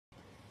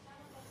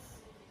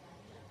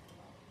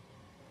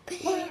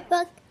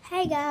Well,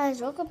 hey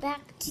guys, welcome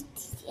back to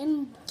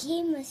the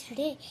Gamers.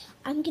 Today,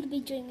 I'm gonna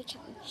be doing a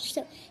challenge.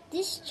 So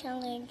this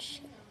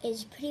challenge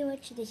is pretty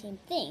much the same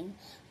thing,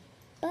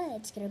 but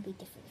it's gonna be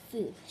different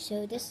food.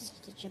 So this is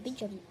the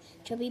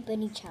Chubby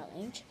Bunny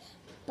challenge,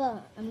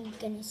 but I'm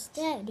gonna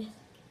instead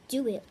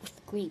do it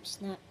with grapes,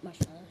 not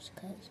marshmallows,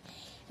 because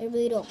I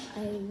really don't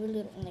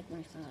like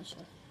marshmallows.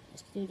 So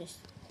let's do this.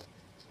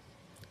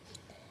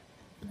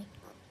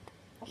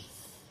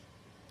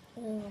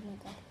 Oh my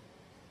god!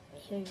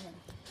 Here's one.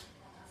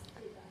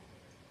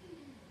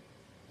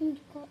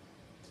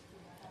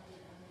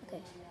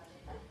 Okay.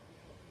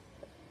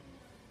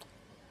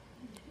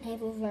 I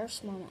have a very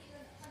small knife.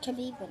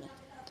 Chubby bunny.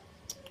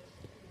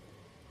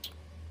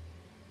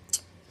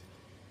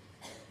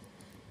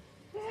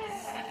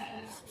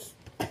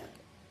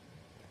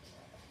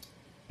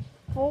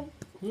 Oh.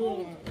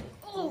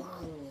 Oh.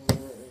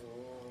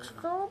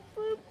 Stop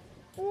it.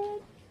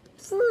 Oh.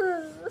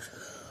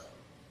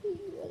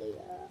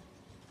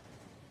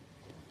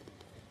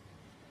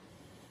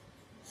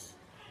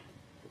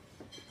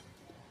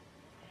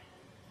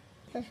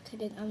 Just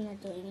kidding, I'm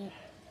not doing it.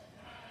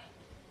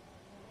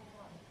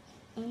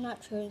 I'm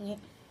not trying it.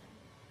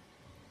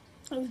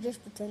 I was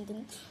just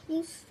pretending.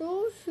 I'm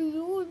so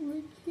sure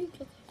my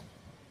teeth.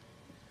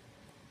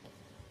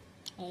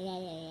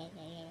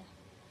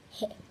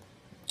 Yeah.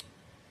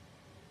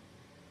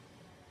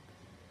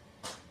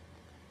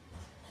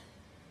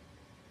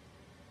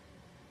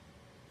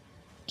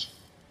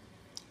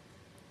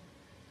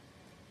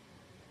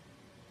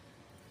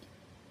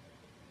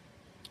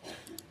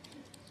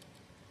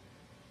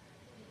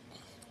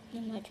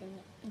 I'm not trying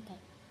it. Okay.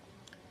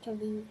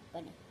 Chubby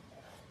bunny.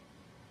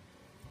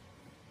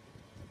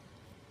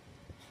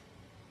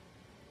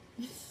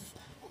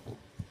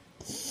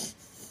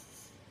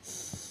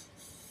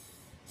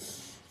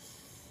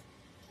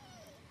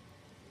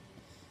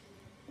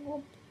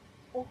 Oh,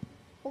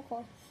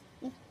 okay.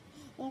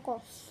 Okay.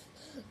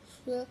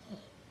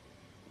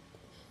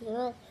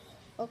 Yeah.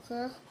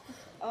 Okay.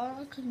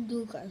 All I can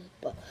do, guys,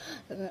 but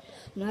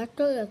not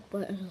the like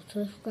button,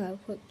 subscribe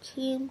for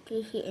Team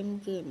DC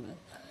and Gamer.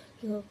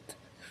 So,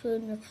 see you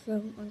next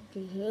time on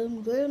DC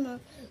and Gamer.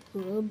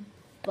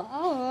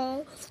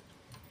 Goodbye.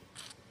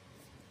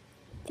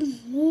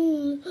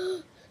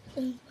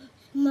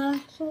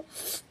 Smash.